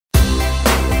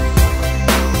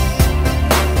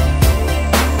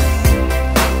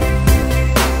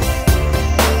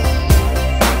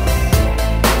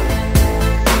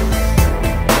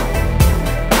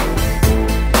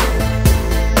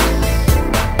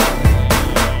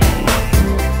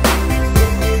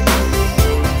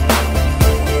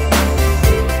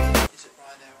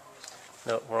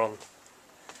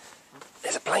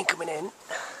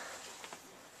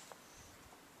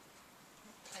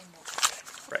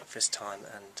breakfast time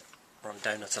and we're on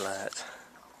donut alert.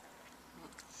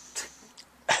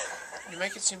 You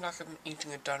make it seem like I'm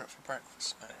eating a donut for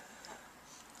breakfast. No.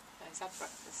 He's had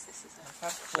breakfast, this is it. I've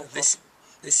had full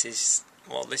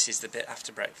This is the bit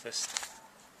after breakfast.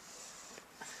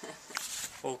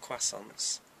 4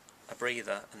 croissants, a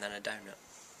breather, and then a donut.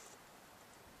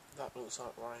 That looks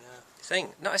like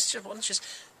Ryanair. No, it's just,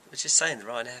 we're just saying the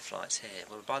Ryanair flights here.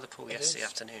 We were by the pool yesterday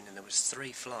afternoon, and there was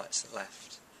 3 flights that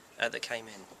left, that came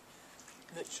in.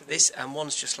 Literally. And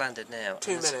one's just landed now.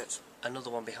 2 minutes. Another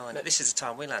one behind it. This is the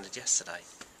time we landed yesterday.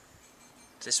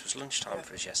 This was lunchtime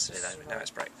for us yesterday, though, but now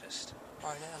it's breakfast.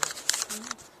 Ryanair.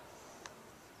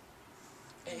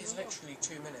 It is literally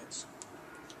 2 minutes.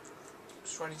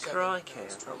 27. Crikey, I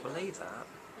can't believe that.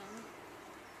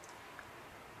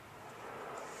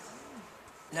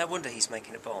 No wonder he's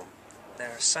making a bomb.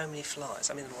 There are so many flights.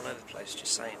 I mean, they're all over the place,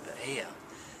 just saying, but here,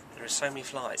 there are so many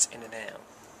flights in and out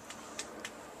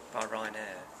by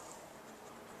Ryanair.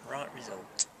 Right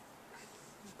result.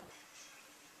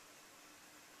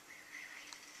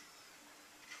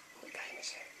 What game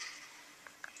is it?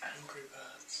 Angry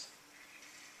Birds.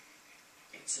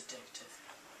 It's addictive.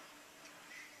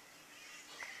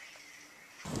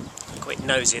 Quick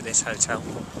nosy at this hotel.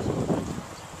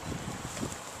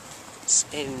 It's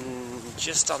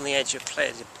just on the edge of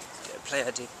Playa de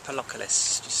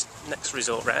Palocalis, just next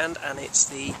resort round, and it's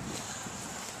the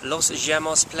Los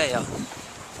Llamas Playa.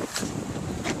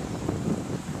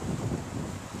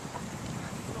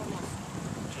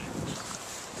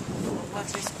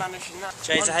 What's the Spanish in that?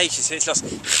 J's a H, so it's Los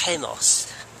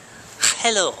Llamas.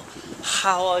 Hello,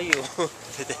 how are you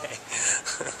today?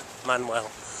 Manuel.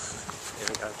 Here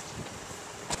we go.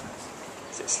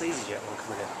 Is it Sleazy Jet one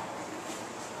coming in?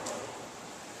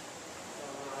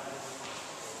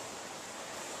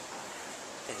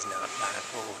 It's not a bad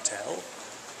hotel.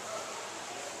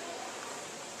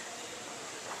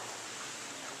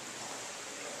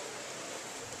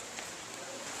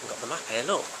 We've got the map here,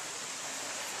 look.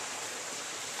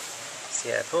 It's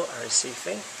the airport,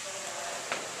 Arrecife.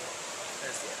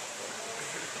 There's the airport.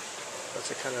 What's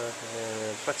the colour?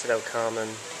 Puerto del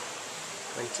Carmen.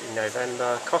 Went in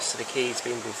November. Costa de Keys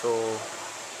been before.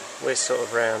 We're sort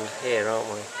of round here, aren't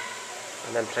we?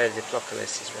 And then Playa de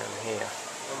Palocalis is round here.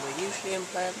 And we're usually in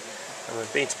Playa. And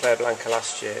we've been to Playa Blanca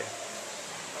last year.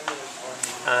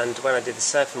 And when I did the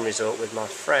surfing resort with my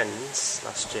friends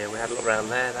last year, we had a look around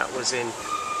there. That was in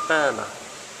Firma.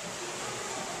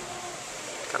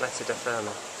 Caleta de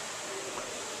Firma.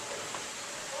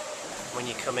 When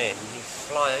you come in, you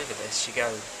fly over this, you go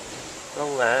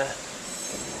along there,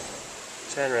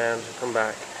 turn around and come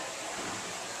back.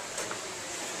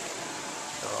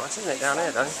 Alright, isn't it down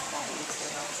here though?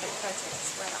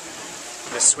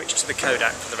 Let's switch to the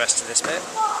Kodak for the rest of this bit.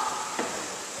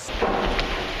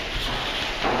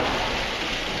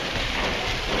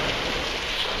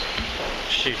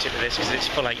 Shoot it with this because it's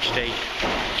full HD.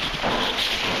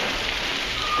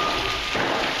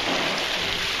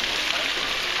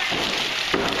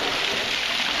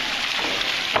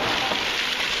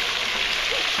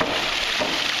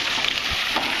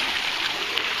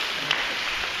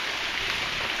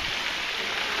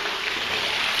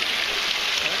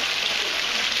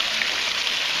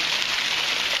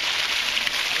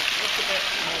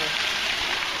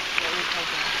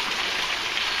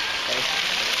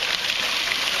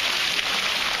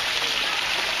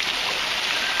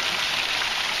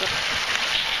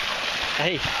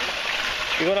 Hey,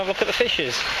 you want to have a look at the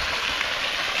fishes?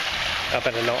 I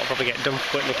better not, I'll probably get done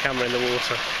for putting the camera in the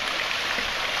water.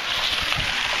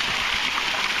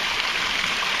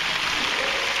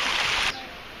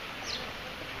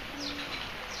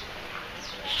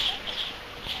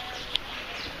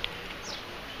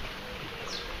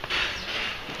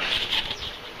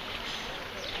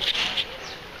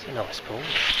 It's a nice pool.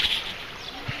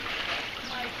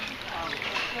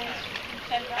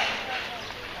 And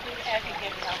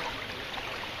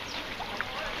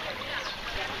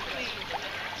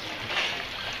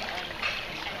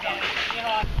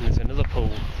there's another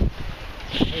pool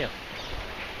here.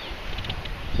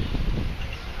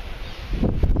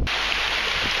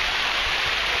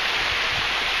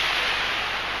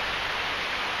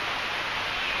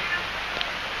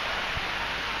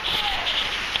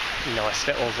 Nice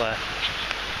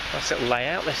little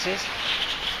layout this is.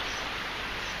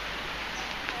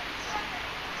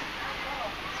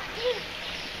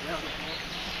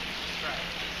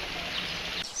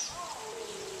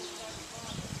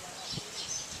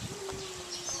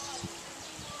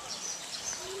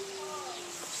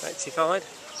 Rectified.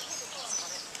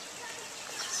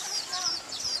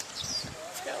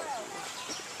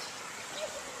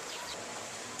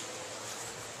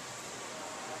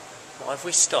 Why have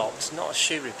we stopped? Not a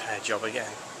shoe repair job again.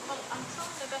 Well, I'm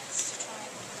trying my best to try.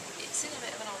 It's in a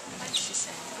bit of an old place, you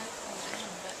see. I won't hold it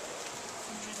in, but I'm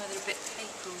wondering whether a bit of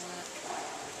paper will work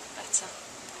better.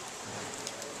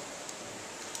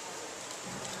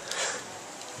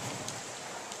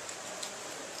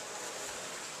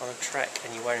 On a trek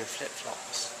and you're wearing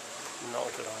flip-flops, not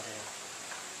a good idea.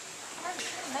 You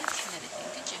didn't mention anything,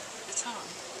 did you, at the time?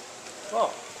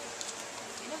 What?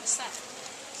 You never said.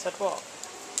 Said what?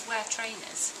 Wear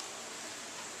trainers.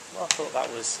 Well, I thought that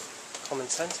was common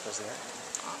sense, wasn't it?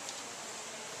 Oh.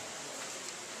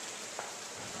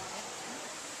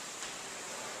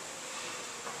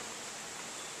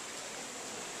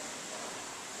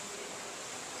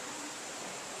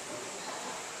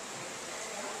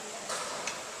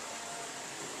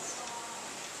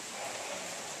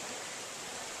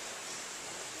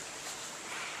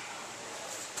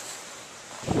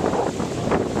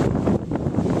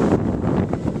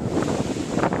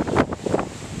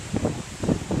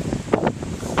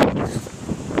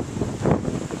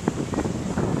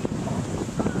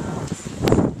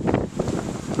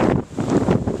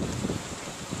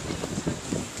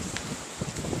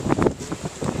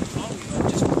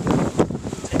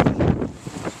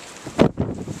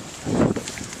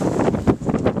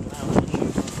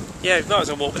 Yeah, you might as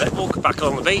well walk back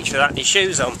on the beach without any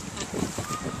shoes on.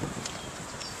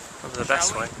 That's the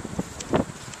best way.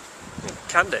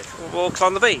 Can do. We'll walk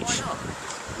on the beach. Why not?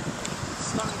 It's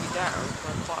slowing me down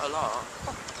by quite a lot.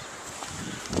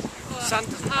 Well, Sand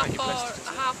doesn't hurt your blisters.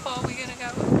 how far are we going to go?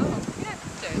 Oh, yeah,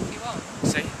 do if you want.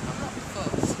 See? I'm not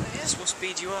fussed, but yeah. This will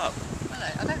speed you up. Well,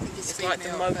 I don't think it's like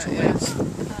speed the me up, motorways.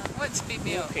 It won't speed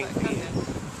me Walking up, can here.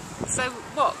 it? So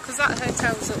what? Because that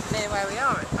hotel's up near where we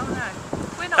are. Oh no,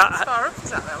 we're not as far up as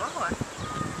that though, are we?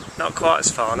 Not quite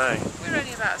as far, no. We're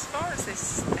only about as far as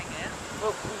this thing here.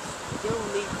 Well,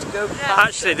 you'll need to go Yeah. faster.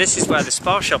 Actually, this is where the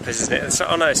spa shop is, isn't it?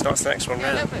 Oh no, it's not. It's the next one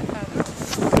Yeah, a round. little bit further up.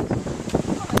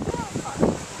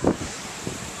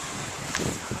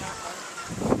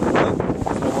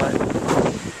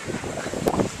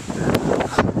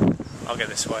 I'll get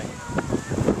this way.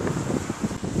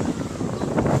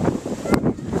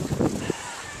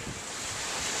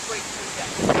 Wait till we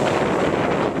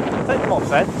get Take them off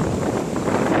then.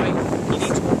 Wait, you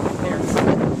need to walk up here.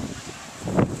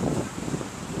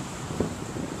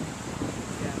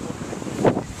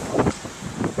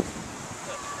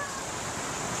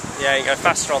 Yeah, you go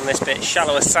faster on this bit.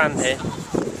 Shallower sand here.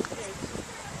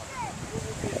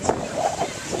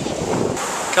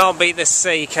 Can't beat the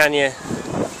sea, can you?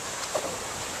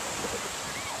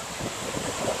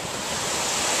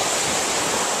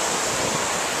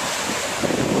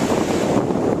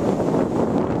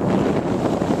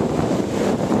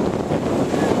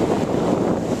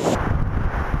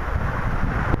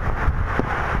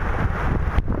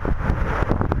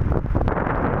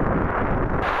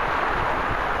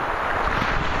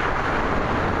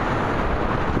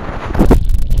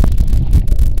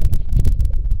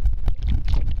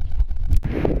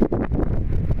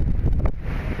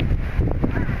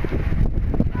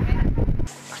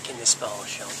 This bar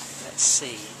shop. Let's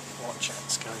see what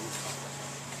Jack's going for.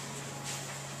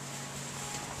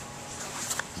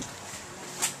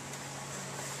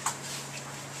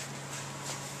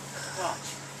 What?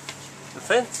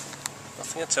 Nothing?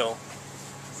 Nothing at all.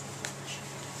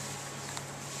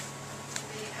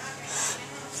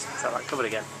 Is that covered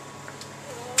again?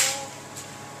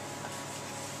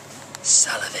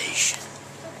 Salivation.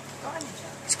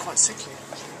 It's quite sickly.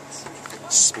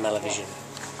 Smell-o-vision.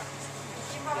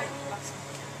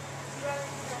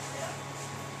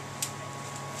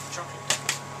 Chocolate.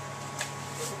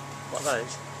 What are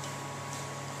those?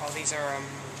 Oh, these are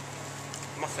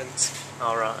muffins.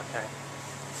 Oh right, okay.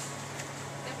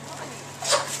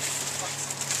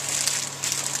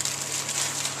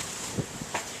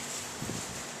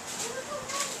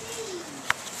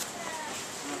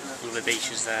 All the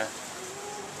beaches there.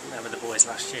 There with the boys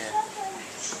last year.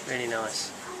 Really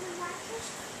nice.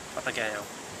 Abigail.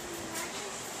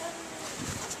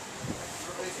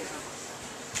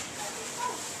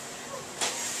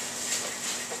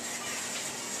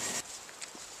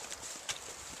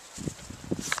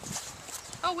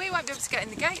 Oh, we won't be able to get in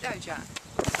the gate though, Jack.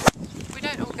 We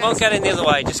don't all go. Won't get in the other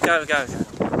way, just go.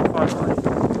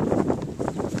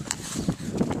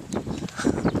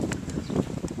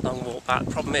 Long walk back.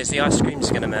 Problem is the ice cream's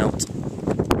going to melt.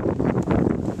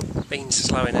 Bean's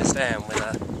slowing us down with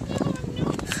a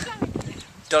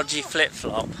dodgy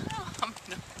flip-flop.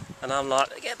 And I'm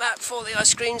like, get back before the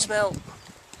ice creams melt.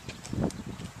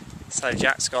 So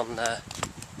Jack's gone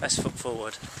best foot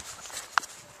forward.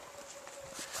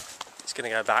 He's going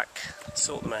to go back,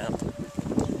 sort them out.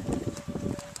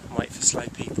 and wait for slow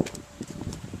people.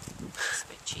 It's a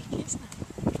bit cheeky, isn't it?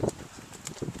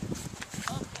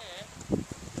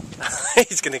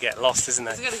 He's going to get lost, isn't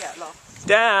he? He's going to get lost.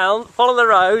 Down, follow the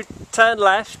road, turn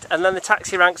left, and then the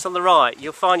taxi ranks on the right.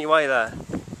 You'll find your way there.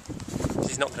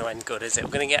 It's not going to end good, is it?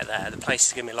 We're going to get there, the place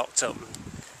is going to be locked up, and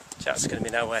Jack's going to be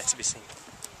nowhere to be seen.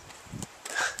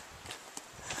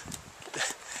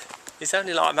 It's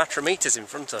only like a matter of metres in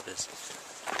front of us.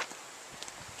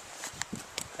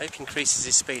 I hope he increases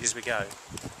his speed as we go.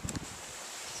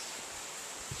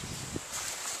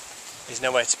 He's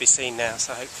nowhere to be seen now,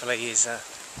 so hopefully he's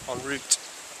en route.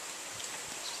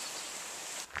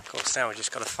 Of course, now we've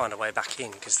just got to find a way back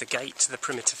in, because the gate to the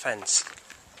perimeter fence...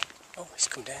 Oh, he's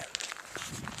come down.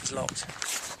 It's locked.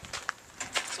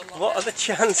 What are the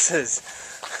chances?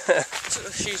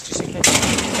 Shoes just in case.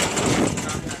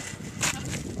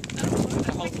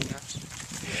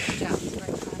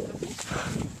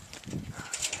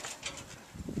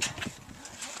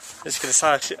 I was going to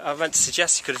say, I meant to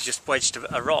suggest you could have just wedged a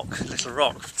little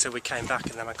rock, till we came back,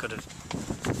 and then I could have...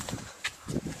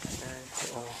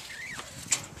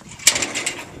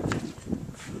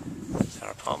 There's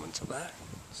our apartment up there,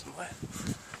 somewhere.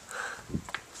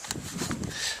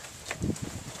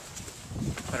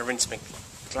 Better rinse my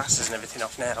glasses and everything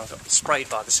off now. I got sprayed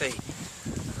by the sea.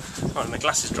 Oh, my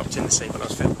glasses dropped in the sea when I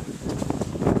was filming.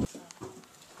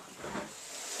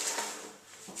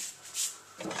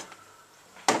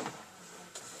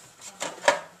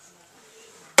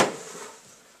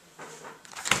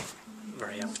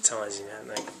 Very appetising, aren't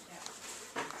they?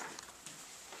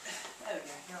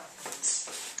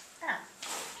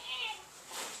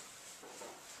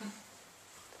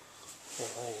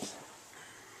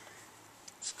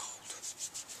 It's cold.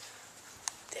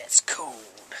 That's cold.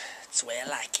 That's the way I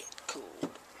like it. Cold.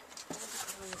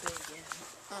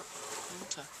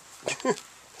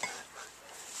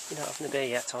 You're not having a beer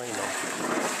yet, are you, Mum?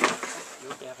 You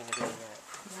won't be having a beer yet.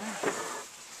 No.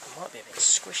 I might be a bit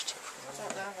squished here. I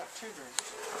don't know, I've got 2 drinks.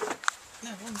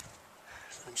 No, one.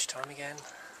 Lunchtime again.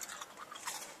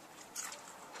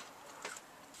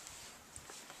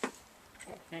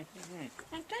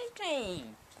 I'm tasty.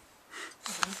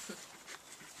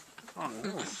 Oh, no.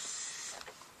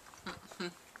 You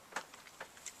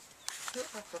look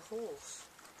like a horse.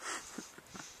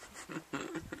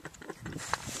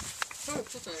 Oh,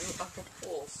 doesn't it look like a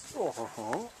horse?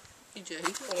 Oh, You do.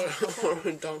 Or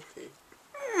a donkey.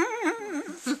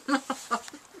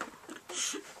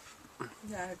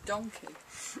 Yeah, a donkey.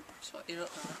 That's what you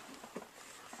look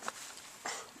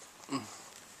like.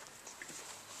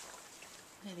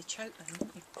 Nearly choked them,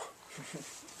 didn't you?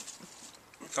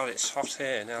 God, it's hot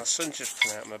here. Now the sun's just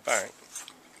come out of my back.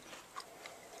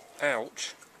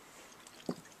 Ouch.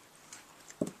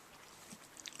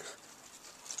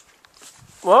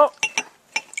 What?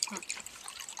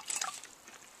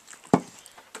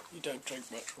 You don't drink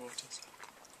much water, so.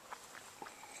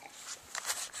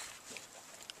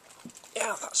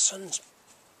 Yeah, that sun's...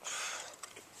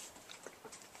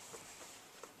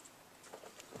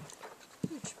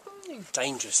 It's burning.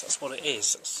 dangerous, that's what it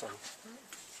is, that sun.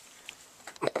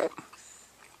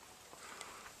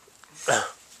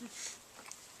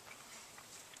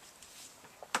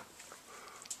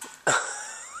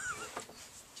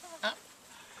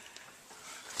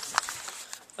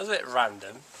 That was a bit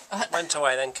random. Went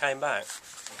away, then came back.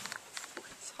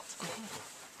 It's hot to me.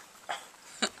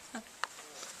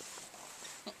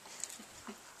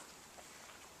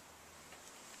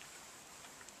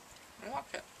 I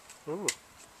like it. Ooh.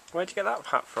 Where'd you get that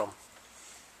hat from?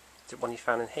 Is it one you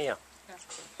found in here? Yeah.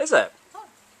 Is it? Oh.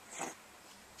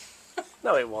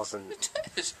 No, it wasn't. It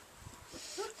is.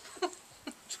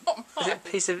 It's not Is mine. it a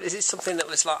piece of? Is it something that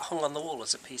was like hung on the wall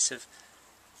as a piece of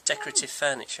decorative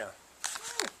furniture?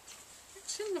 Oh,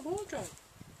 it's in the wardrobe.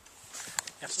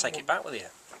 You have to take it back with you.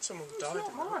 Someone It's died not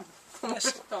in mine. Yes.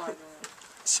 Someone died in it.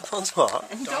 Someone's what?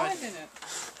 Someone died in it.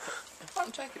 I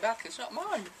can't take it back, it's not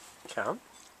mine. Can.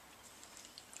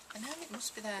 I know it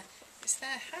must be their... It's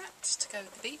their hats to go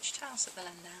with the beach towels that they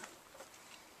lend out.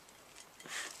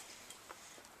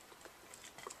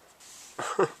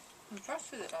 I'm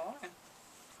impressed with it, I like it.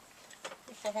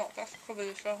 It's a hot, that's probably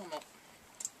the show up.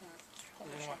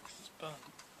 the wax is burnt.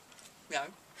 No.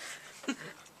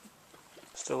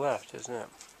 Still left, isn't it?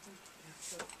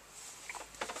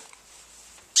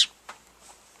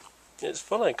 It's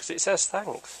funny because it says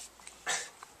thanks.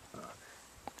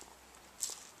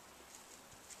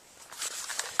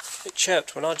 It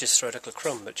chirped when I just threw a little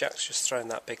crumb, but Jack's just thrown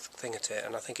that big thing at it,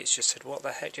 and I think it's just said, "What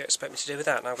the heck do you expect me to do with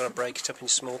that?" And I'm going to break it up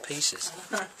into small pieces.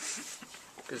 It's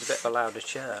a bit of a louder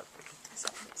chirp. Is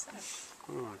that what it says?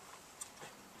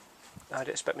 How'd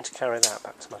you expect me to carry that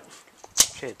back to my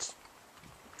kids.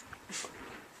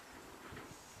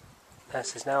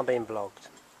 This is now being blogged.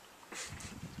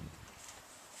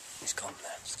 It's gone now,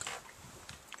 it's gone.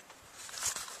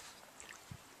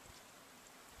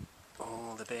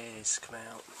 All the bears come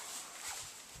out.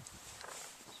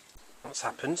 What's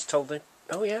happened? Told them.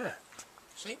 Oh yeah.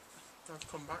 See? I've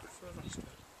come back for the rest of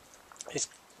it. It's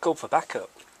called for backup.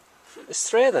 There's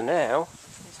 3 of them now.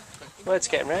 Exactly. Word's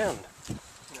getting round. No,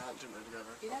 it didn't really go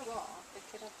very You know what? They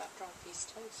could have that dry piece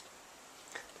of toast.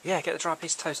 Yeah, get the dry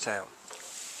piece of toast out.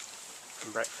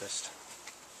 For breakfast.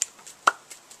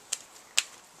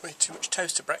 Way too much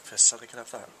toast at breakfast, so they can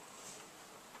have that.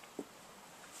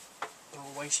 They're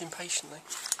all waiting patiently.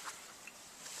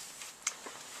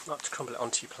 Like to crumble it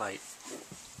onto your plate.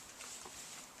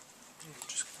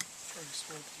 Just very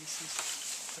small pieces.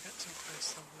 If I get too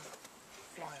close, they'll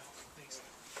fly off these.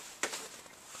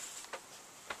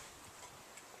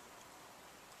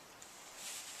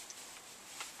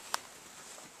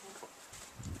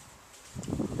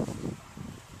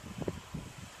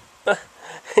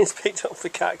 He's picked up the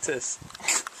cactus.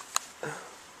 I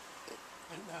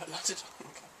didn't know it landed on the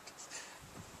cactus.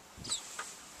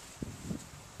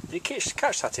 Did you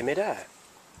catch that in mid-air?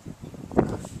 They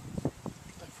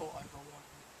fought over one.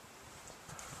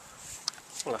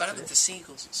 Well, Better than the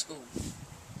seagulls at school.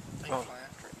 They Oh. fly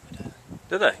after it mid-air.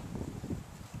 do they?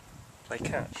 Play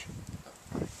catch.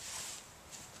 Oh,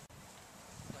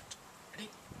 right. Ready?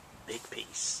 Big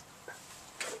piece.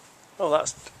 Oh,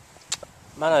 that's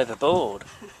man overboard.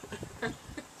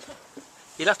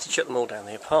 You'll have to chuck them all down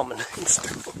the apartment.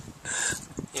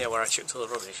 Yeah, where I chucked all the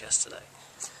rubbish yesterday.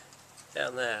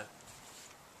 Down there.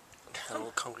 And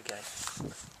all congregate.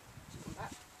 Come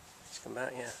back. He's come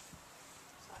back, yeah.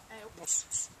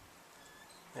 It's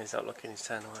like, He's not looking, he's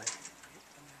turned away.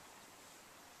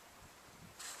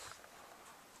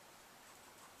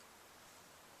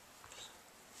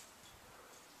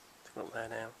 Come up there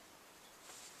now.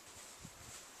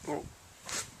 Oh.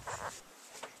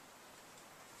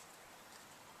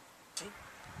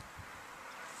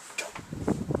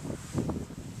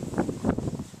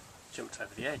 Jumped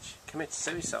over the edge. Committed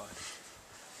suicide.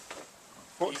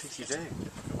 What did you do?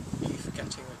 Are you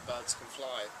forgetting that birds can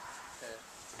fly? Yeah.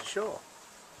 Sure.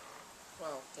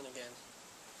 Well, then again.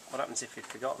 What happens if you'd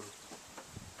forgotten?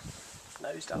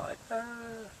 Nosedive. Ah.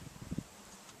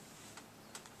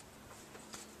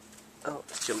 Oh,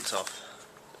 it's jumped off.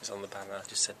 It's on the banner. I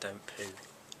just said don't poo.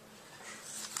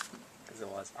 Because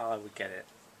otherwise I would get it.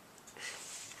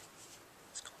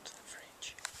 It's gone to the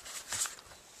fridge.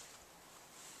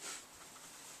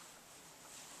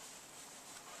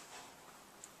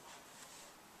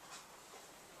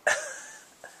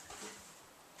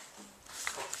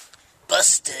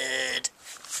 Busted!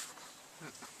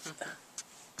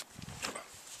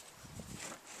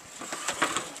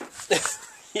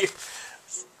 You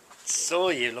saw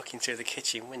you looking through the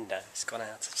kitchen window. It's gone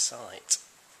out of sight.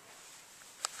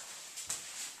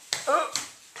 Oh!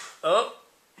 Oh!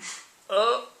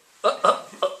 Oh! Oh! Oh!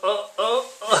 Oh! Oh!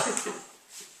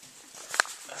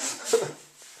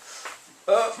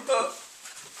 Oh! Oh!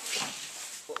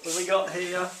 What have we got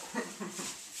here?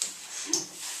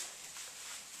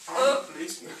 Oh,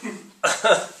 policeman.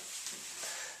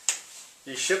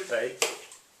 You should be.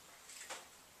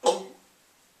 Oh!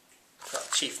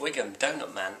 That Chief Wiggum,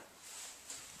 Donut Man.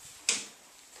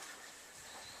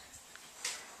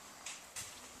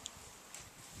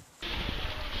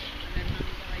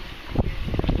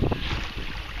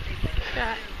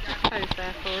 yeah, just pose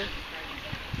there for us.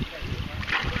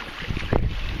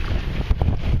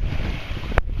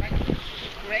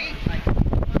 Great.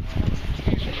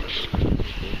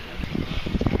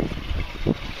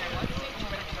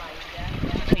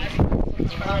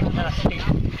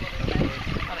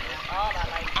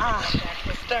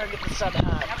 Staring at the sun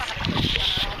hard.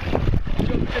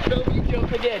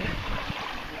 Jump again.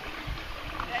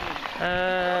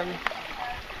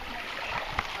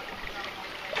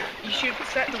 You should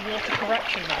set the water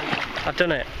correction mode. I've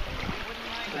done it.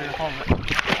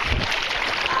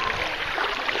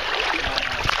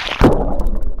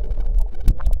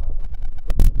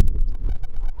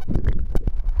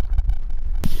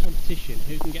 Competition.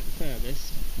 Who can get the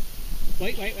furthest?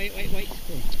 Wait. Who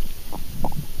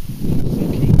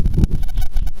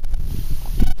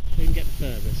can get the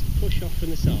furthest? Push off from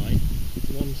the side.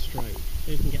 One stroke.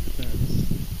 Who can get the furthest?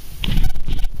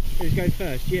 Who's going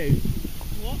first? You.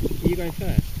 What? Are you going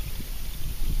first?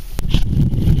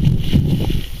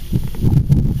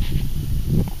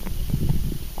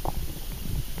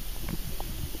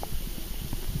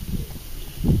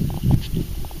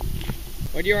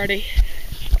 When you're ready.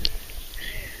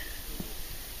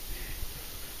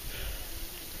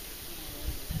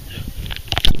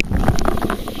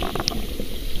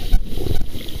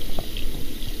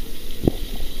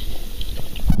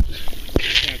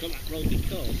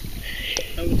 gone.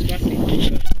 Over to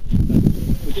Athlete.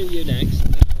 We'll do you next,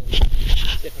 and then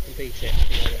I'll see if I can beat it.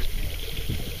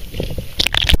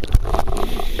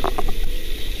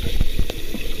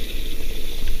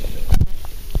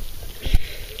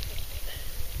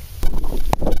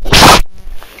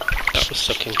 That was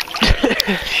sucking.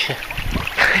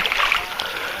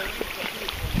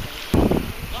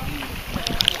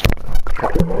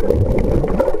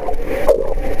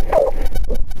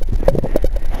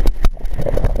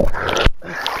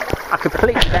 I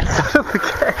completely messed up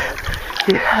again.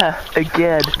 Yeah,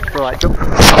 again. Right, there'll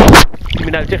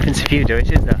be no difference if you do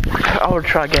it, is there? I will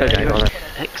try again. Anyway.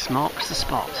 X marks the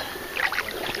spot.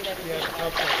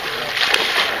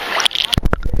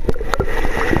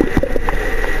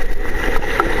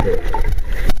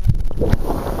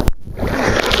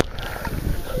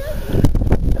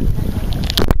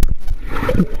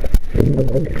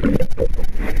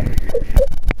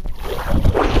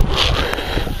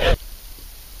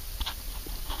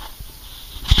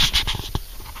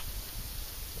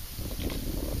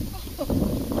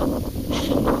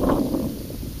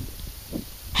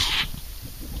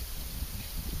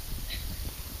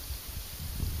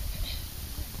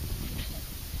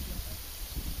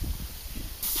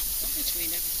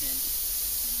 Between everything.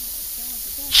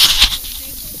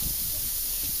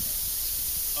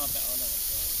 I bet I know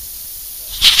what's wrong.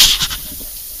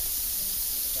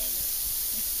 Another donut.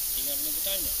 You have another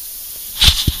donut?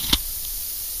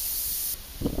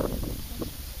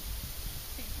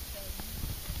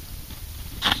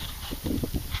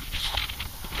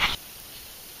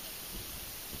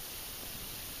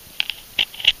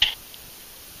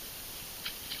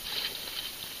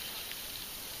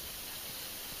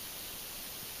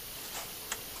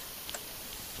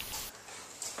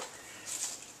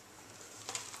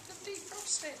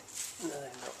 No,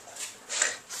 they're not.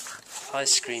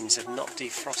 Ice creams have not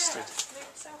defrosted.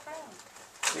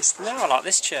 It's now I like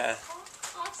this chair.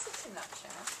 I'll sit in that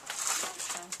chair.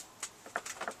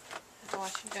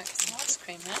 Otherwise you don't get some ice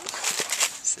cream now.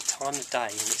 It's the time of day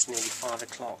and it's nearly 5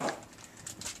 o'clock.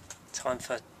 Time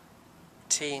for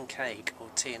tea and cake or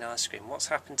tea and ice cream. What's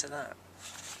happened to that?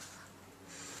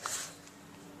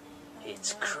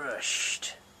 It's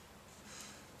crushed.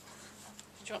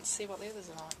 Do you want to see what the others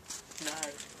are like? No.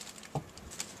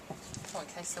 Oh, in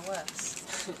case they're worse.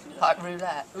 Like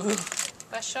roulette.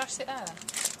 Where should I sit there?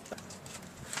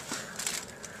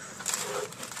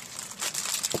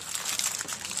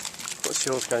 What's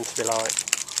yours going to be like?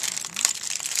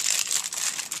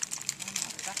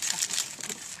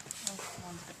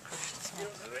 One's a bit crushed as well.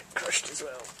 Yours a bit crushed as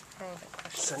well. Oh, a bit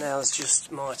crushed. So now it's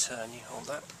just my turn. You hold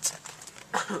that.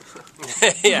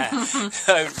 Yeah,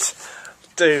 don't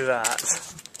do that.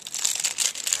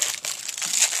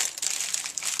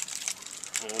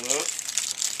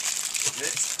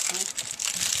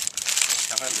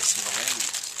 I've had this in my end.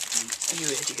 You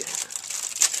idiot.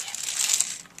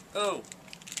 Oh!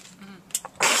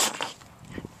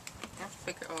 You have to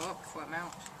pick it all up before it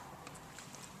melts.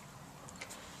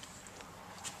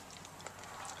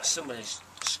 Somebody's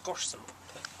squashed them on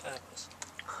purpose.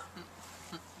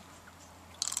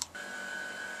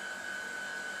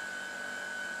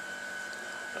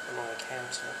 Put them on the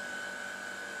counter.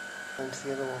 And to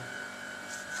the other one.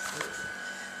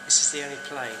 This is the only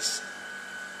place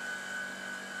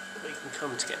where you can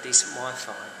come to get decent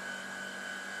Wi-Fi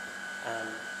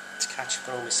to catch up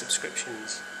on all my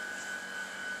subscriptions.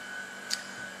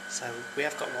 So we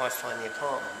have got Wi-Fi in the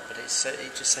apartment, but it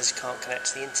just says you can't connect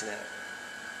to the internet.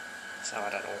 So I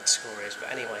don't know what the score is, but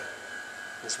anyway,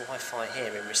 there's Wi-Fi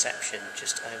here in reception,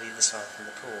 just over the other side from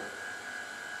the pool.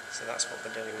 So that's what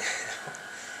we're doing now.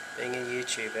 Being a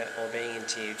YouTuber, or being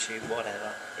into YouTube,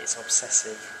 whatever, it's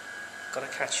obsessive. Got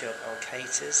to catch up on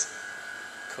Caters,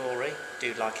 Corey,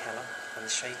 Dude Like Hella, and the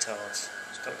Shaytards.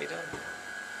 It's got to be done.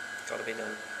 Got to be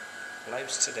done.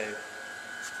 Loads to do.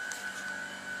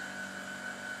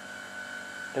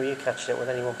 Who are you catching up with?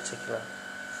 Anyone particular?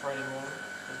 Friday morning.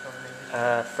 We've got a new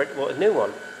video. What, a new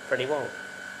one? Freddie Wong.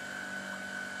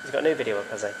 He's got a new video up,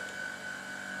 has he?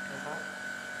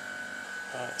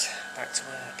 Right, back to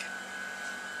work.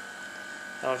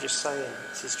 I was just saying,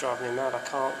 this is driving me mad. I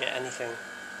can't get anything.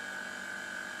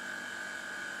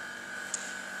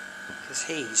 Because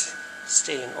he's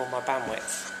stealing all my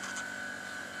bandwidth.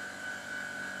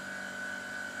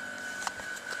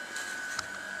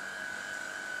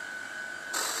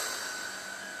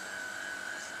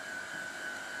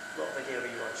 What video are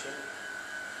you watching?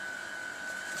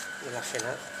 You're laughing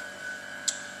at?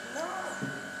 No!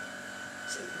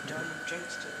 See, you've done, you've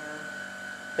jinxed it now.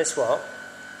 This what?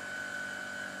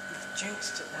 You've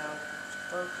jinxed it now. It's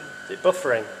broken. Is it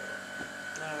buffering?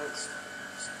 No, it's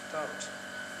stopped.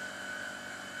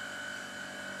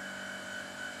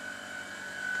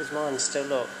 Because mine's still,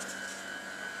 look,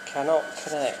 cannot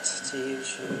connect to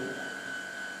YouTube.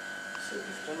 See what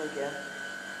you've done again.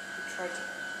 You tried to...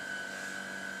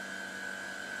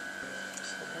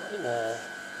 It's a nightmare.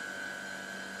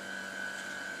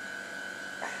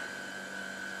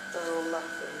 They're all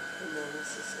laughing, and then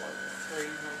this is like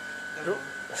 3.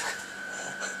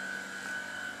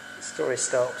 Story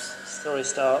stops. Story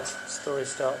starts. Story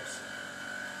stops.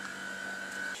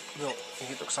 Look,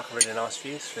 it looks like a really nice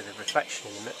view through the reflection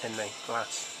in the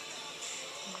glass.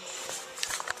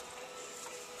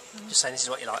 Just saying, this is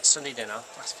what you like. Sunday dinner,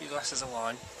 last few glasses of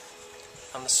wine,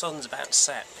 and the sun's about to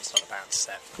set. It's not about to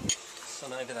set.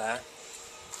 Sun over there.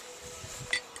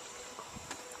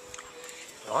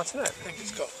 Right, isn't it? I think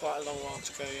it's got quite a long while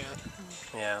to go yet.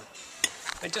 Yeah.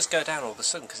 It does go down all of a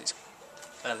sudden because it's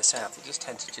further south. It just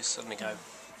tends to just suddenly go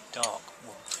dark.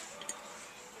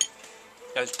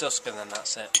 Goes dusk and then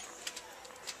that's it.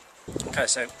 Okay,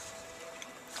 so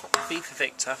V for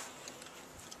Victor.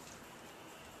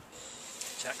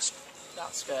 Jack's.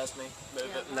 That scares me.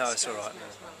 Move it. No, it's alright. No.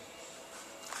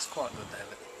 It's quite good there.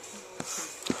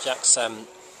 But Jack's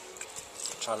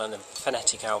trying to learn the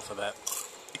phonetic alphabet.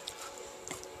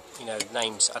 You know,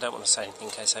 names. I don't want to say anything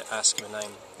in case I ask him a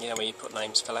name. You know, where you put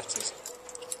names for letters.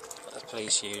 That the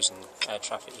police use and air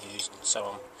traffic use and so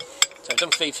on. So I've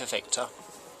done V for Victor.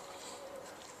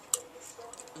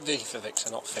 V for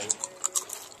Victor, not Fee.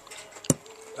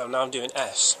 So now I'm doing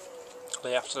S. So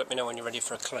you have to let me know when you're ready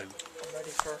for a clue. I'm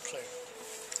ready for a clue.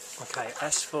 Okay,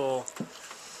 S for...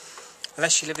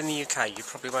 Unless you live in the UK, you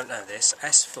probably won't know this.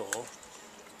 S for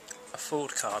a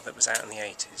Ford car that was out in the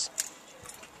 80s.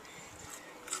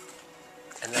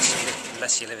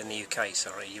 Unless you live in the UK,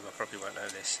 sorry, you probably won't know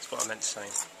this. That's what I meant to say.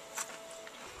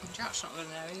 Jack's not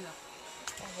living there either.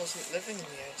 I wasn't living in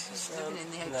the 80s. Living in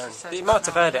the 80s. No, so but you it's might not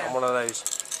have heard it now. on one of those.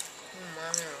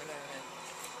 No.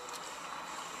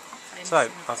 So,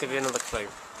 I'll give you another clue.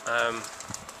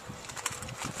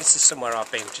 This is somewhere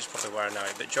I've been, which is probably where I know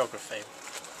it, but geography.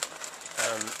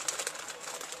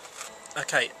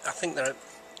 Okay, I think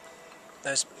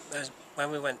there's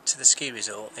when we went to the ski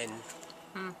resort in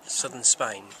southern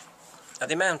Spain. Are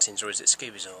they mountains or is it ski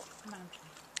resort? Mountain.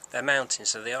 They're mountains,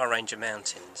 so they are a range of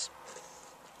mountains.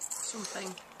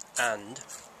 Something. And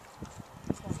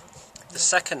the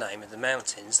second name of the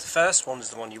mountains, the first one is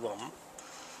the one you want.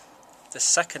 The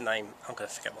second name, I'm going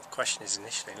to forget what the question is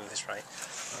initially at this rate.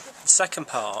 The second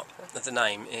part of the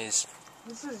name is...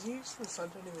 This is useless, I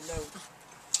don't even know.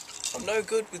 I'm no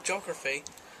good with geography.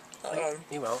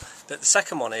 You will. But the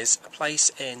second one is a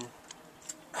place in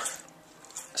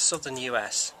southern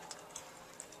US,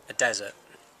 a desert.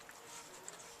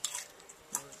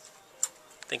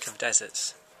 Think of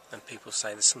deserts, and people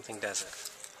say there's something desert.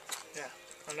 Yeah,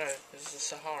 I know. This is the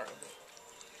Sahara.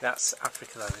 That's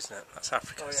Africa though, isn't it? That's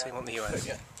Africa, Oh, yeah. so you want the US.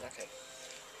 Yeah, okay.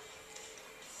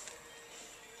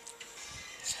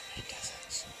 So many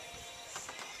deserts.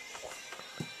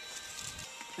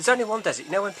 There's only one desert.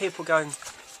 You know when people go and,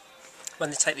 when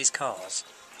they take these cars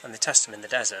and they test them in the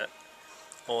desert,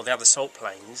 or they have the salt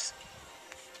plains,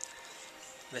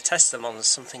 they test them on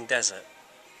something desert.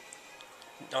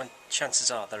 Chances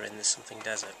are they're in the something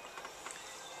desert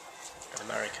in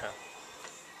America.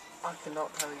 I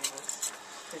cannot tell you this.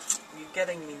 You're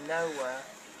getting me nowhere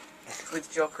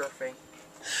with geography.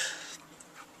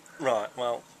 Right,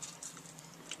 well...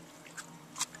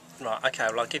 Right, okay,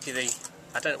 well I'll give you the...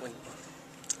 I don't know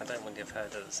when you've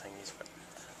heard of the things, but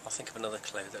I'll think of another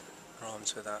clue that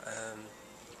rhymes with that.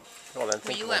 Go on then, Well,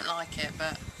 think you of won't one. like it,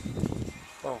 but...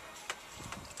 Oh.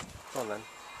 Go on then.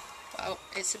 Well,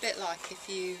 it's a bit like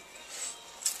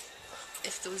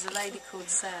if there was a lady called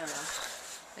Sarah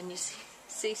and you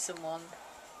see someone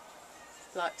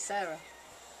like Sarah.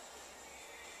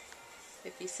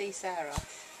 If you see Sarah,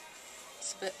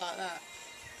 it's a bit like that.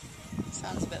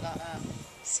 Sounds a bit like that.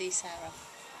 See Sarah.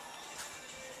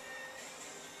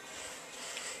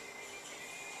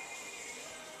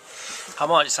 I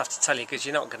might just have to tell you because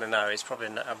you're not going to know. It's probably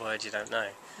a word you don't know.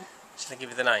 Should I give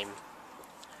you the name?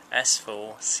 S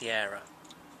for Sierra.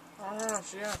 Oh,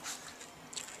 yeah.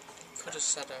 Could have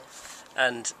said it.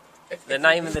 And If the you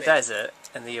name knew of the it. desert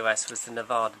in the US was the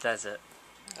Nevada Desert.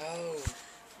 Oh.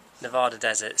 Nevada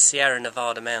Desert, Sierra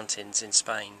Nevada Mountains in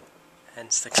Spain.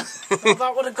 Hence the... Well,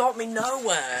 that would have got me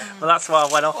nowhere. Well, that's why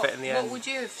I went off it in the What end. would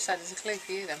you have said as a clue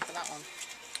for you then for that one?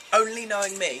 Only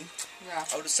knowing me, Yeah.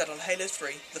 I would have said on Halo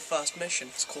 3, the first mission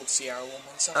is called Sierra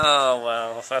 117. Oh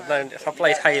well, if I'd known, if I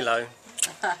played Halo,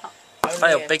 Only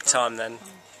failed if- big time then.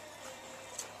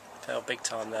 Failed big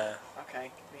time there.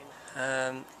 Okay,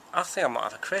 I mean, I think I might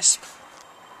have a crisp.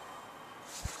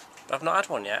 But I've not had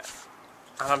one yet.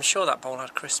 And I'm sure that bowl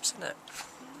had crisps in it.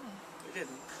 It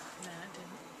didn't. No, it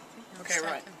didn't. I think Okay, it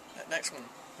was right. taken. Next one.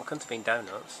 Well, couldn't have been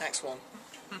donuts. Next one.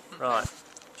 Right.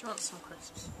 Do you want some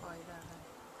crisps while you're there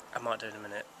then? I might do in a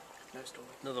minute. No story.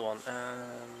 Another one.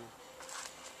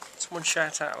 Someone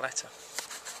shout out a letter.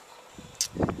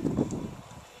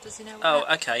 Does he know what Oh,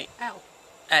 L? okay. L.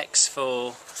 X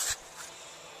for...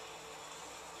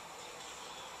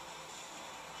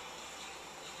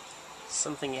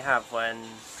 something you have when...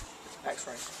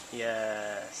 X-ray.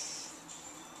 Yes.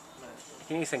 No.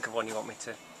 Can you think of one you want me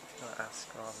to ask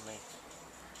rather than me?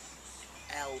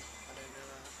 L. I don't know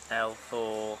that. L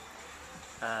for...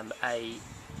 A...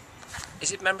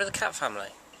 Is it member of the cat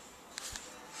family?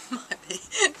 Might be.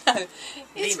 No.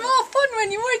 It's Lima. more fun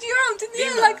when you word your arms in the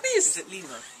air like this. Is it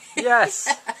Lima? Yes!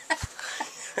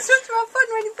 It's much more fun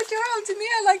when you put your arms in the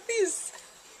air like this.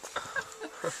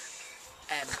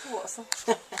 M. What's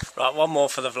Right, one more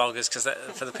for the vloggers, because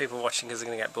for the people watching, because they're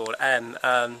going to get bored. M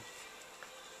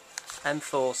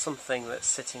for something that's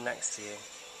sitting next to you.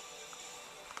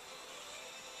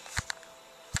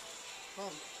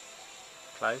 Mom.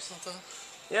 Close. Mother.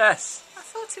 Yes! I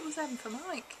thought it was M for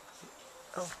Mike.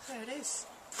 Oh. There it is.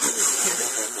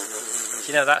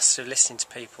 You know, that's through listening to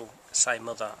people say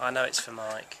mother. I know it's for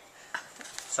Mike.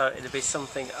 So it'd be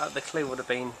something, the clue would have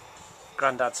been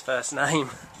Grandad's first name.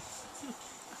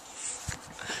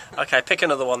 Okay, pick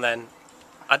another one then.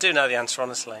 I do know the answer,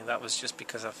 honestly. That was just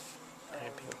because I've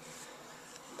heard people.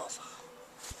 Mother.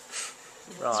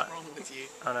 Right. What's wrong with you?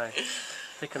 I know.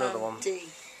 Pick another one. D.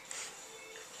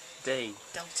 D.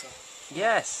 Delta.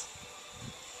 Yes.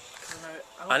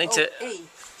 I I need to... E.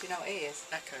 Do you know what E is?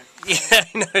 Echo. Yeah,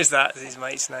 he knows that. It's his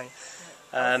mate's name.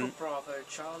 Alpha, Bravo,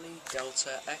 Charlie,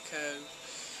 Delta, Echo.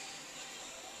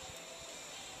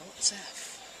 What's F?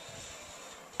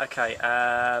 Okay,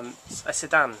 a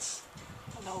sedans.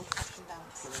 An old-fashioned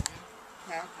dance.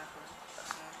 No.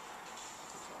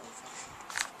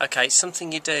 Okay,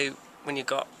 something you do when you've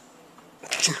got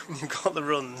you've got the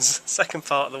runs. Second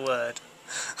part of the word.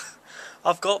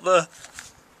 I've got the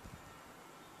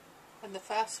And the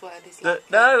first word is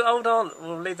like... no. Hold on.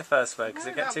 We'll leave the first word because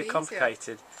No, it gets that'll too be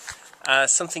complicated.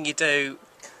 Something you do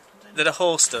that a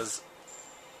horse does.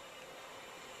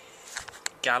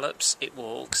 Gallops. It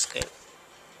walks. It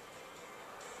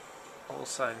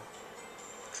also.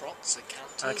 Trots, it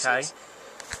canters. Okay.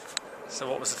 So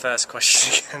what was the first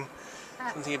question again?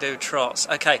 Something you do trots.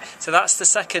 Okay, so that's the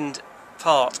second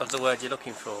part of the word you're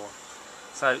looking for.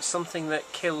 So something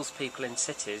that kills people in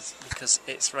cities because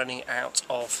it's running out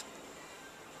of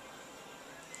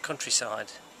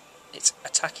countryside. It's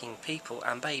attacking people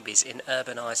and babies in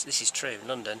urbanised... This is true,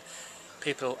 London.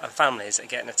 People and families are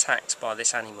getting attacked by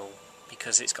this animal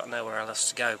because it's got nowhere else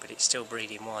to go, but it's still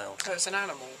breeding wild. Oh, it's an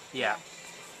animal. Yeah.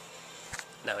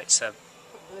 No, it's a...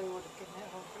 They would have given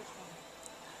it all for this one.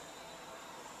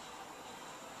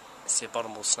 It's the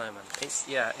abominable snowman. It's...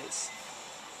 Yeah, it's...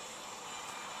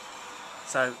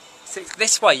 So, see,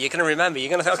 this way you're going to remember. You're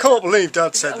going to think, I can't believe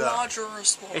Dad Is said it a that. larger or a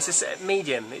smaller? It's a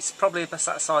medium. It's probably the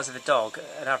size of a dog,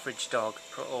 an average dog,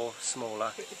 or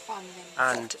smaller. But you find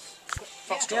them in And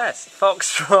Foxtrot. yes,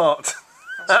 foxtrot.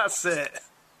 That's it.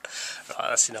 Right,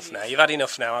 that's enough now. You've had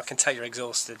enough now. I can tell you're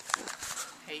exhausted.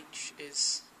 H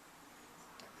is...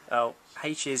 Oh,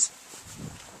 H is...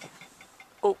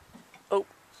 Oh, oh.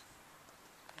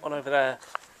 One over there.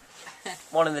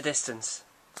 One in the distance.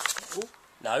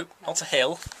 No, not a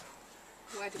hill.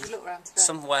 Where did we look round today?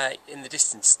 Somewhere in the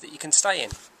distance that you can stay in.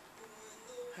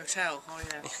 Hotel, oh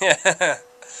yeah.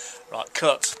 Right,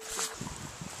 cut.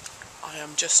 I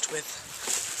am just with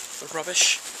the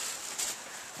rubbish.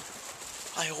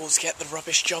 I always get the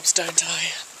rubbish jobs, don't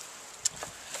I?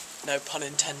 No pun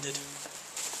intended.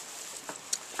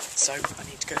 So, I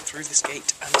need to go through this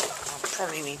gate and I'll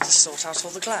probably need to sort out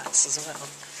all the glass as well.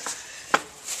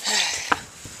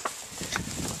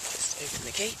 Just open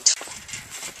the gate.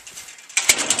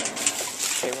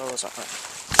 Okay, where was I?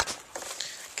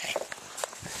 Okay.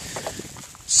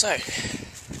 So,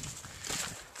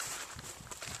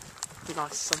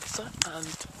 nice sunset and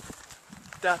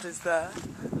Dad is there.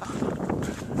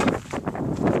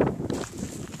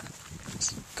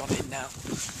 He's gone in now.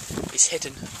 He's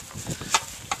hidden.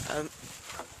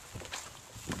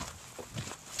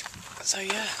 So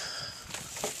yeah,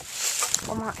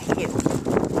 on that hill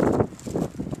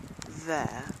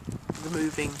there, the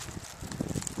moving,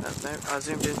 no, I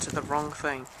zoomed into the wrong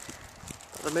thing,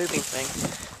 the moving thing,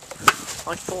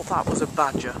 I thought that was a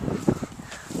badger,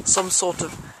 some sort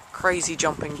of crazy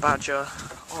jumping badger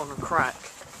on a crack,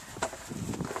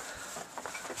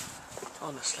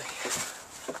 honestly.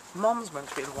 Mum's meant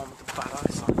to be the one with the bad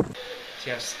eyesight.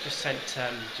 Yes, just sent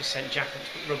Jack to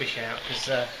put rubbish out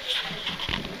because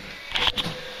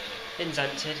didn't bin's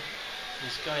emptied.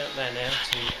 He's going up there now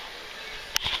to do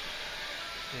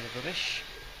the rubbish.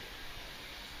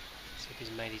 See if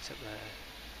he's made it up there.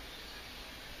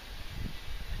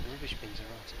 The rubbish bins are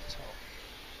right at the top.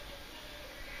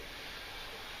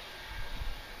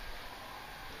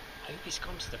 I hope he's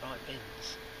gone to the right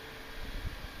bins.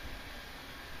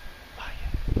 Oh, yeah.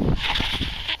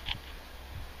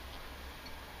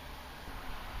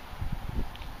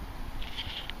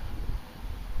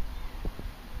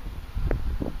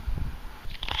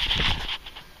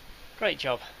 Great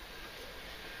job.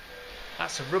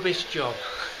 That's a rubbish job.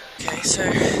 Okay, so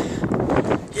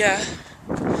yeah,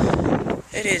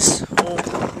 it is all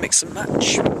mix and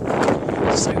match.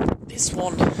 So this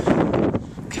one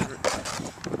can't.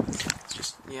 It's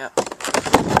just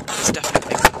there's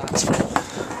definitely things that's for.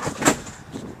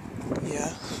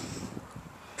 Yeah,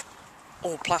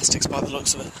 all plastics by the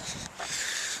looks of it.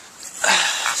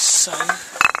 So.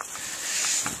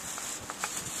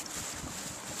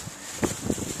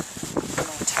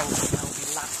 Tell them they'll be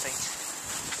laughing.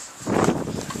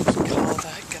 Car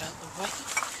there, get out of the way.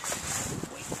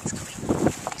 Wait, it's coming.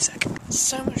 Wait a sec. It's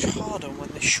so much harder when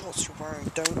the shorts you're wearing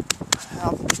don't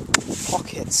have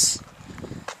pockets.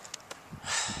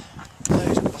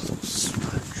 Loads of bottles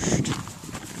smashed.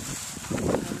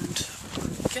 And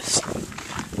I'm guessing.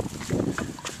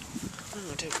 Oh,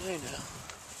 I don't know now.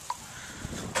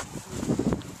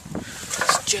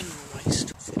 It's general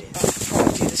waste. I'll try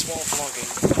to do this while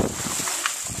vlogging.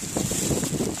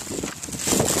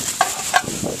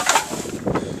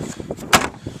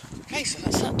 Okay, so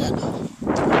that's that done.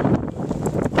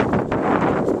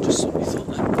 Just suddenly thought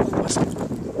that. Oh, that's the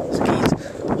keys.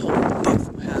 Hold both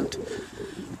in my hand.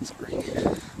 Sorry.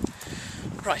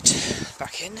 Right,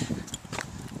 back in.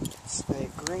 It's the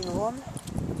green one.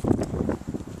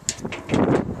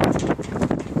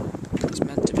 It's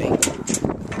meant to be.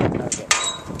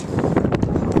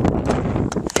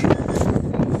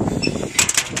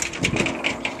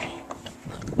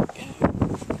 Okay.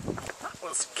 That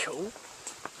was cool.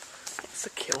 It's a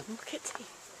kiln kitty.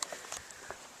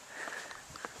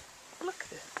 Look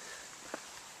at it.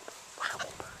 Wow.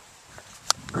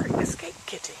 Great escape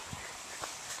kitty.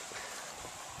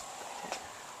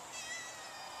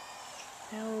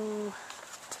 No.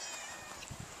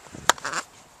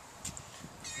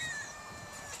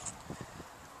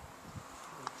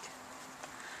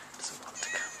 Doesn't want to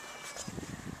come.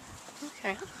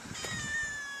 Okay.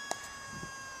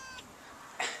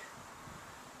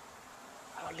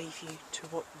 I'll leave you to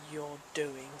what you're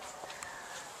doing.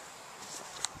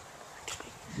 Okay.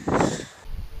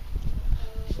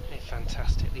 They're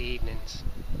fantastic, the evenings.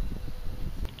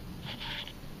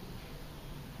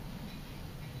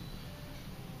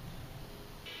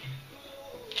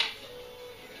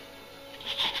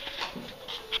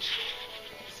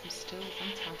 Some still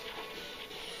fantastic.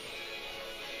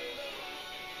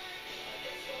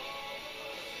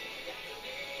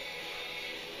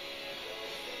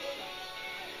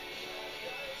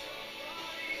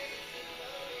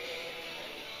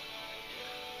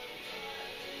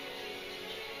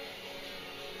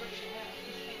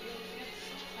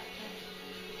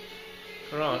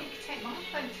 Right. Take my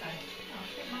photo. I'll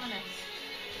take mine next.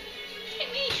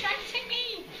 Take me, Shrek, take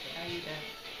me! How you doing?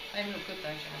 They look good though,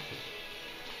 Shrek.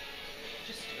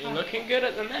 Just You're looking good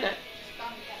at the minute. Just go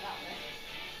and get that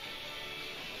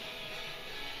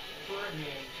there.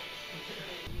 Brilliant.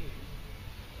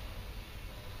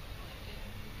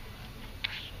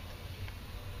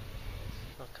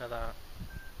 Look at that.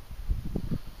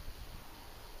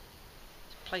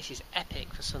 This place is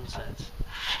epic for sunsets.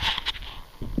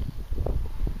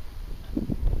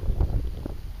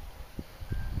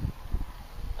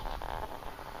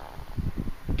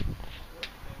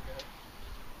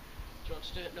 Do you want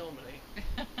to do it normally?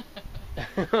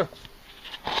 The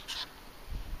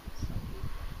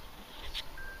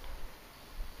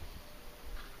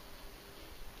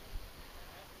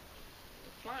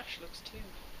flash looks too.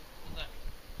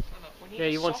 We need Yeah,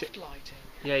 you want soft it. lighting.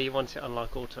 Yeah, you want it on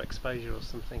like auto exposure or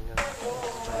something.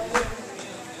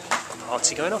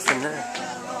 Party going off in there.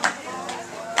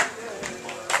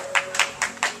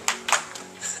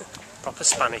 Proper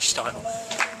Spanish style.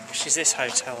 Which is this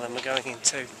hotel then we're going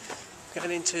into.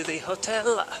 Going into the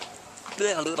hotel.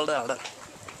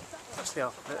 That's the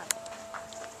alphabet.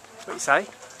 What you say?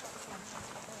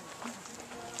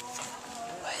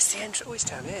 Where's the entrance? Oh, it's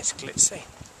down here, it's glitzy.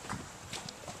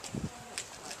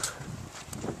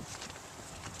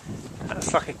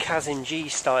 That's like a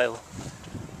Kazinji style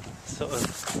sort of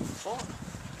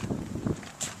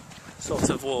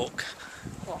walk.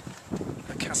 What?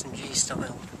 A Kazinji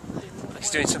style. Like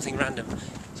he's doing something random.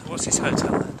 So what's this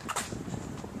hotel then?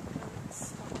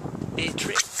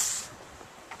 Beatrix.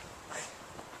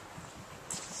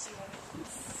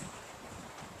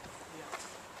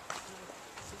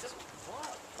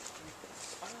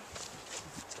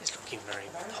 It's looking very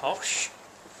posh.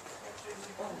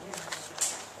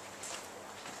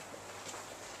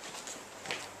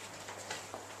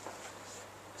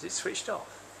 Is it switched off?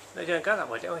 No, you don't go that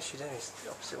way, do you? She does. It's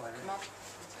the opposite way. Come on.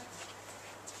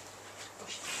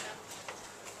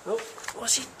 Oh,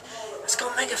 what's he? It's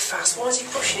gone mega fast. Why is he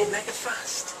pushing it mega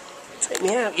fast? Take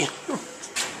me out, you.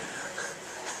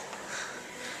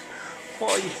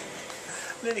 What are you?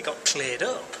 Nearly got cleared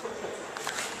up.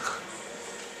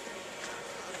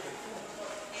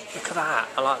 Look at that.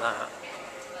 I like that.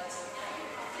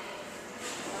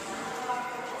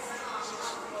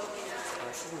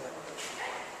 Nice, isn't it?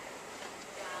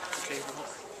 Okay,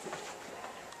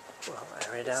 Well, that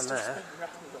area down there.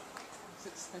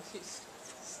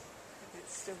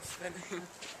 It's still spinning.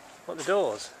 What, the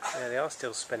doors? Yeah, they are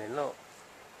still spinning, look.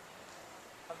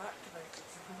 I've activated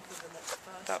something for the next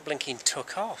person. That blinking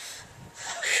took off.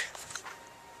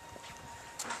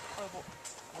 Oh,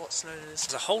 what's known as...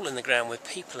 There's a hole in the ground with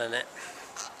people in it.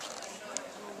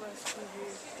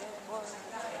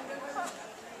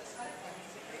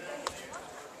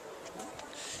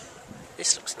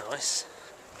 This looks nice.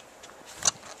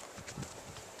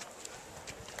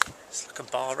 It's like a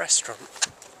bar restaurant.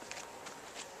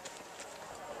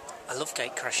 I love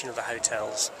gate crashing of the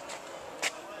hotels.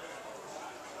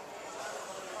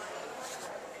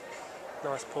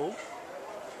 Nice pool.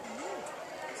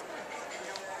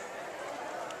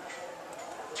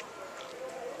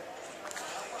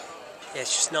 Yeah,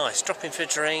 it's just nice. Drop in for a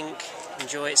drink,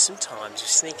 enjoy it. Sometimes you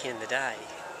sneak in the day,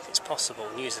 if it's possible,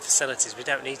 and use the facilities. We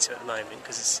don't need to at the moment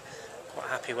because it's quite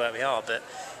happy where we are, but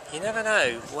you never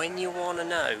know when you want to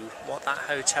know what that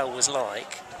hotel was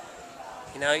like.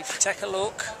 You know, if you take a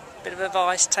look, bit of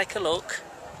advice, take a look,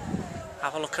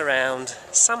 have a look around,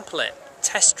 sample it,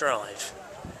 test drive,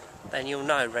 then you'll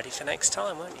know ready for next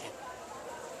time, won't you?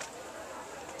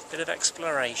 Bit of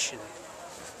exploration.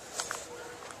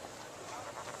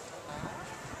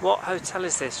 What hotel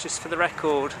is this, just for the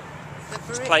record?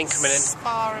 There's a plane coming in.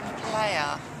 Spa and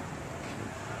Player.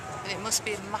 And it must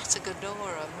be in Matagorda,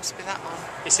 must be that one.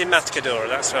 It's in Matagorda,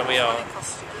 that's where we are.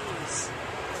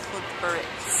 Called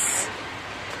Brits.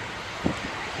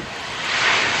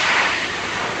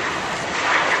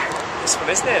 This one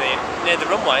is near the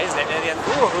runway, isn't it? Near the end.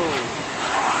 Woohoo!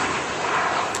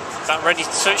 That ready to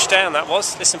touch down, that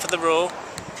was. Listen for the roar.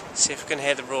 See if we can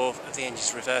hear the roar of the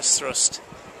engine's reverse thrust.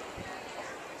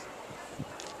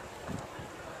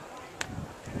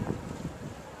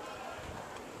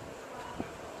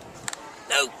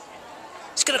 No!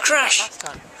 It's going to crash!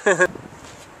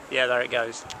 Yeah, there it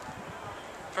goes.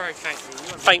 Very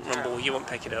faintly. Faint rumble, you won't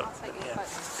pick it up. But yeah.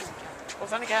 Well,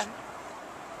 then again.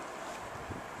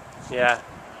 Yeah.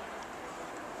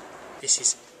 This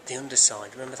is the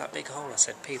underside. Remember that big hole I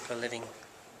said people are living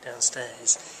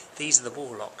downstairs? These are the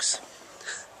warlocks.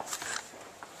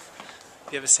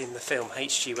 Have you ever seen the film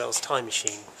H.G. Wells' Time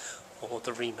Machine? Or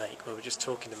the remake where we're just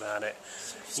talking about it?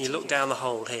 You look down the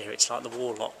hole here, it's like the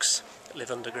warlocks that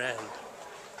live underground.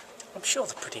 I'm sure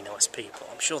they're pretty nice people.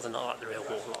 I'm sure they're not like the real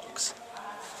warlocks.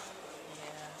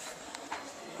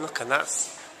 Look, and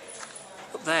that's...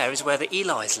 up there is where the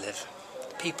Elis live.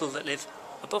 People that live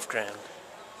above ground.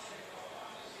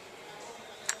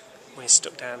 We're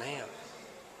stuck down here.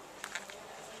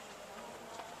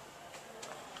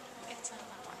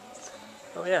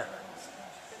 Oh yeah.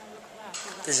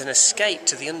 There's an escape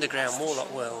to the underground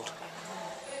warlock world.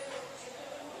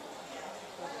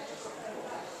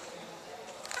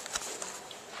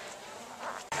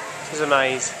 This is a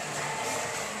maze.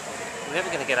 We're never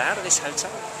going to get out of this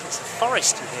hotel. It's a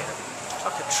forest in here. It's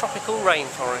like a tropical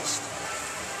rainforest.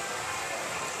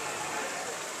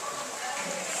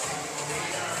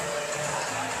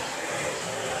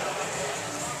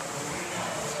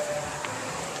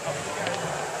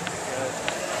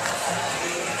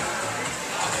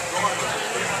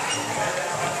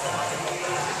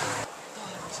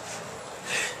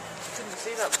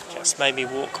 Just made me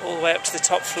walk all the way up to the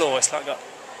top floor. It's like got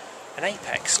an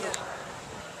apex. Look.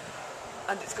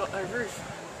 And it's got no roof.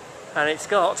 And it's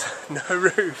got no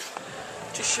roof.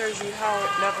 Just shows you how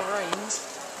it never rains.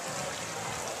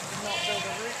 Not build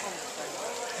a roof on the thing.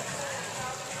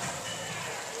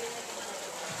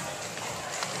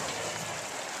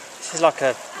 This is like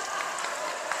a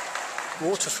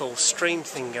waterfall stream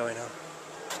thing going on.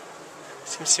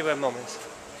 Let's see where Mum is.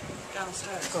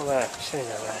 Downstairs. Oh there, she's in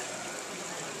there.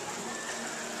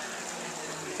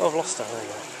 Oh, I've lost her, there you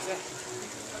go.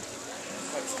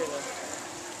 Wait, stay there.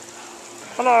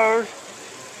 Hello!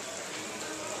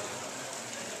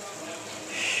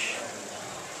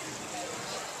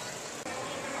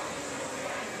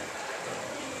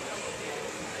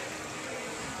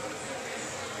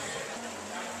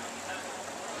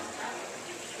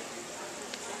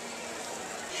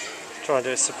 try and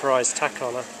do a surprise tack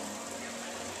on her.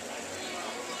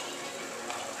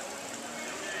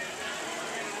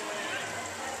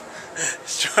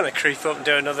 He's trying to creep up and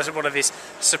do another one of his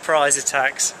surprise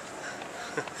attacks.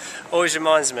 Always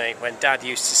reminds me when Dad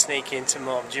used to sneak into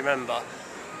Mum. Do you remember?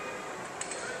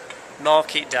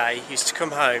 Market day, he used to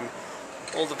come home,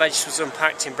 all the vegetables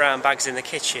unpacked in brown bags in the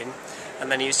kitchen,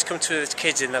 and then he used to come to the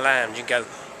kids in the lounge and go,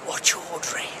 "Watch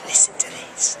Audrey, listen to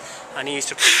this." And he used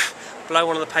to blow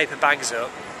one of the paper bags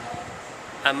up,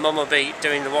 and Mum would be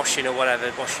doing the washing or whatever,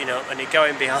 washing up, and he'd go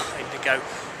in behind and go,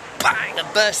 bang,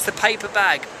 and burst the paper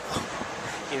bag.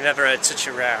 You've never heard such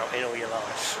a row in all your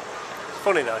life.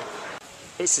 Funny though.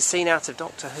 It's a scene out of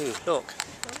Doctor Who. Look.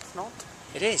 No, it's not.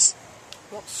 It is.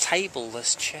 What?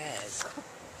 Tableless chairs.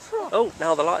 Oh,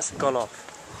 now the lights have gone off.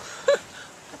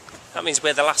 That means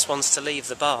we're the last ones to leave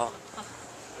the bar.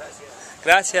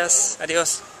 Gracias.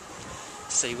 Adios.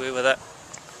 See, we were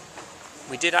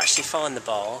we did actually find the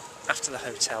bar after the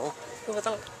hotel. We were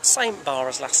the same bar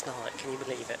as last night, can you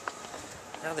believe it?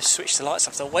 Now they've switched the lights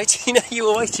off. They're waiting, you know, you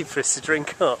were waiting for us to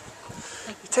drink up.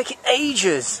 You're taking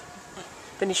ages.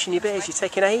 Finishing your beers, you're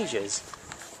taking ages.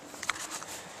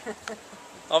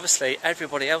 Obviously,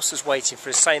 everybody else was waiting for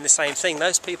us, saying the same thing.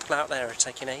 Those people out there are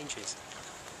taking ages.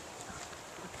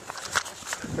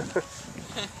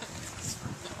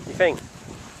 You think?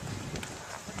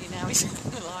 Now he's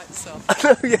turned the lights off. I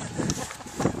know, yeah.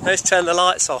 Let's turn the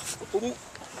lights off. Ooh.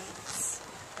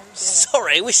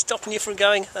 Sorry, we're stopping you from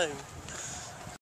going home.